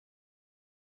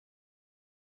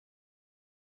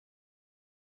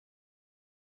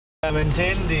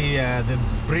Maintain the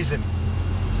prison.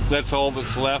 That's all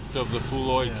that's left of the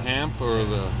Fuloy camp, or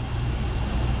the...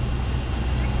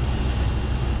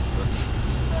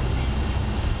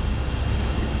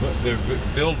 But they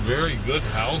build very good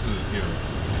houses here.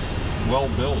 Well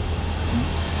built.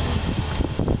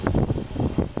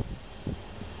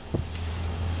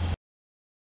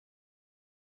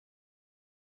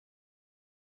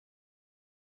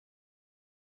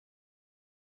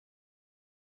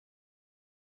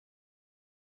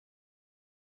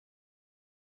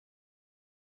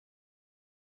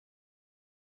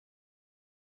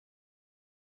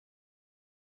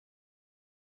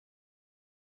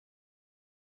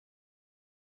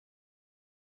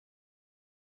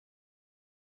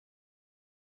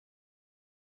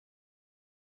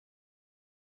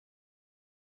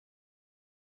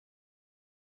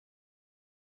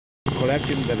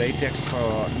 Collecting the latex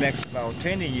for next about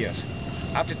 20 years.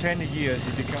 After 20 years,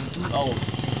 it become too old.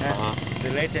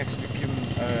 The latex became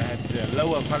had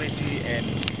lower quality and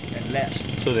less.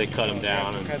 So they cut them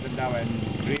down. Cut them down and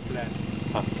replant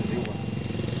the new one.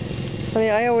 I mean,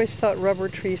 I always thought rubber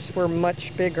trees were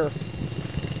much bigger,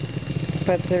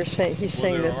 but they're saying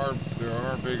there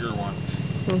are bigger ones,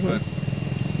 but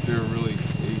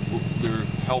they're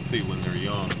healthy when they're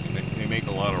young, and they make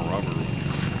a lot of rubber.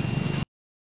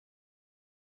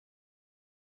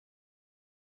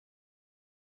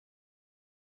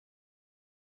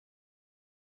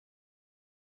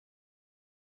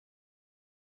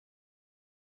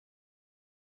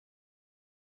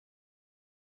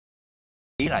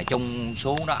 Ý là chung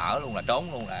xuống nó ở luôn, là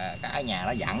trốn luôn, là cả nhà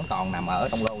nó vẫn còn nằm ở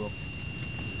trong lô luôn.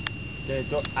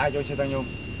 Ai cho xe tăng nhung?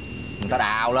 Người ta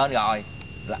đào lên rồi.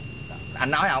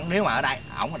 Anh nói ổng nếu mà ở đây,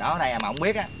 ổng ở đây mà ổng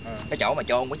biết á, cái chỗ mà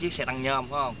chôn có chiếc xe tăng nhôm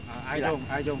phải không?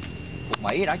 Ai chôn? Cục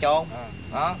Mỹ đó chôn.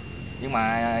 Đó. Nhưng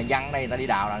mà dân đây người ta đi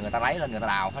đào là người ta lấy lên người ta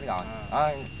đào hết rồi.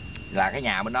 Đó. Là cái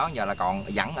nhà bên đó giờ là còn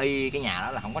vẫn y cái nhà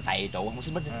đó, là không có tày trụ, không có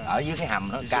xích mích, ở dưới cái hầm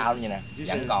nó cao như nè,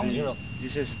 vẫn còn dưới luôn.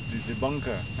 This is the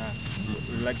bunker,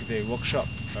 like the workshop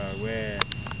where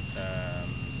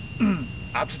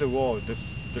after the war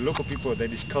the local people they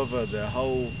discovered the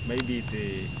whole, maybe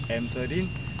the M13,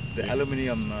 the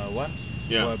aluminum one,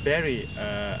 were buried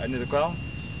under the ground.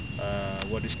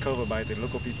 Were discovered by the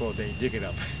local people. They dig it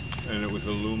up. And it was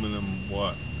aluminum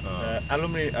what?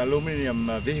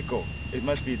 Aluminum vehicle. It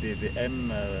must be the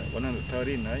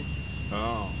M113, right?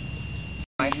 Oh.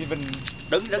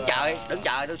 Đứng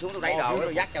chờ tôi xuống tôi lấy đồ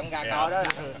tôi dắt cho ông ra coi đó.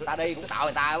 Người ta đi cũng tội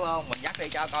người ta đúng không? Mình dắt đi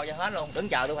cho coi cho hết luôn. Đứng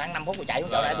chờ tôi khoảng 5 phút tôi chạy xuống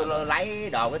chỗ đây tôi lấy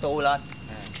đồ cái tôi lên.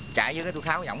 Chạy với cái tôi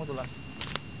tháo giọng của tôi lên.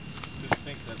 Just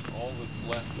think that's all that's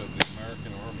left of the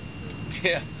American army.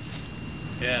 Yeah.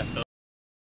 Yeah.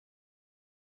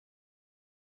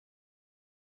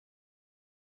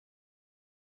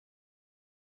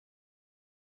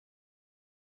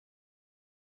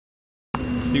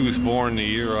 He was born the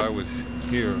year I was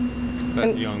here,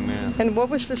 that young man. And what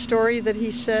was the story that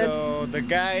he said? So the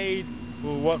guy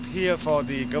who worked here for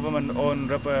the government-owned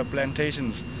rubber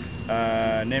plantations,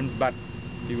 named Bud,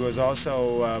 he was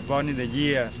also born in the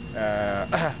year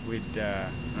with,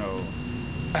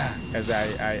 as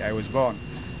I was born.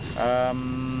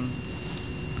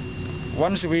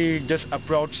 Once we just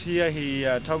approached here, he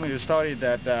told me the story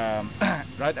that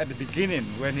right at the beginning,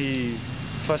 when he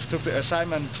first took the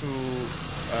assignment to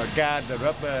guard the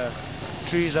rubber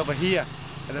trees over here,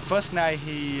 and the first night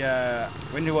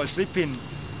when he was sleeping,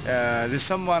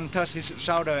 someone touched his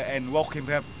shoulder and woke him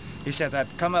up. He said that,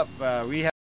 come up, we have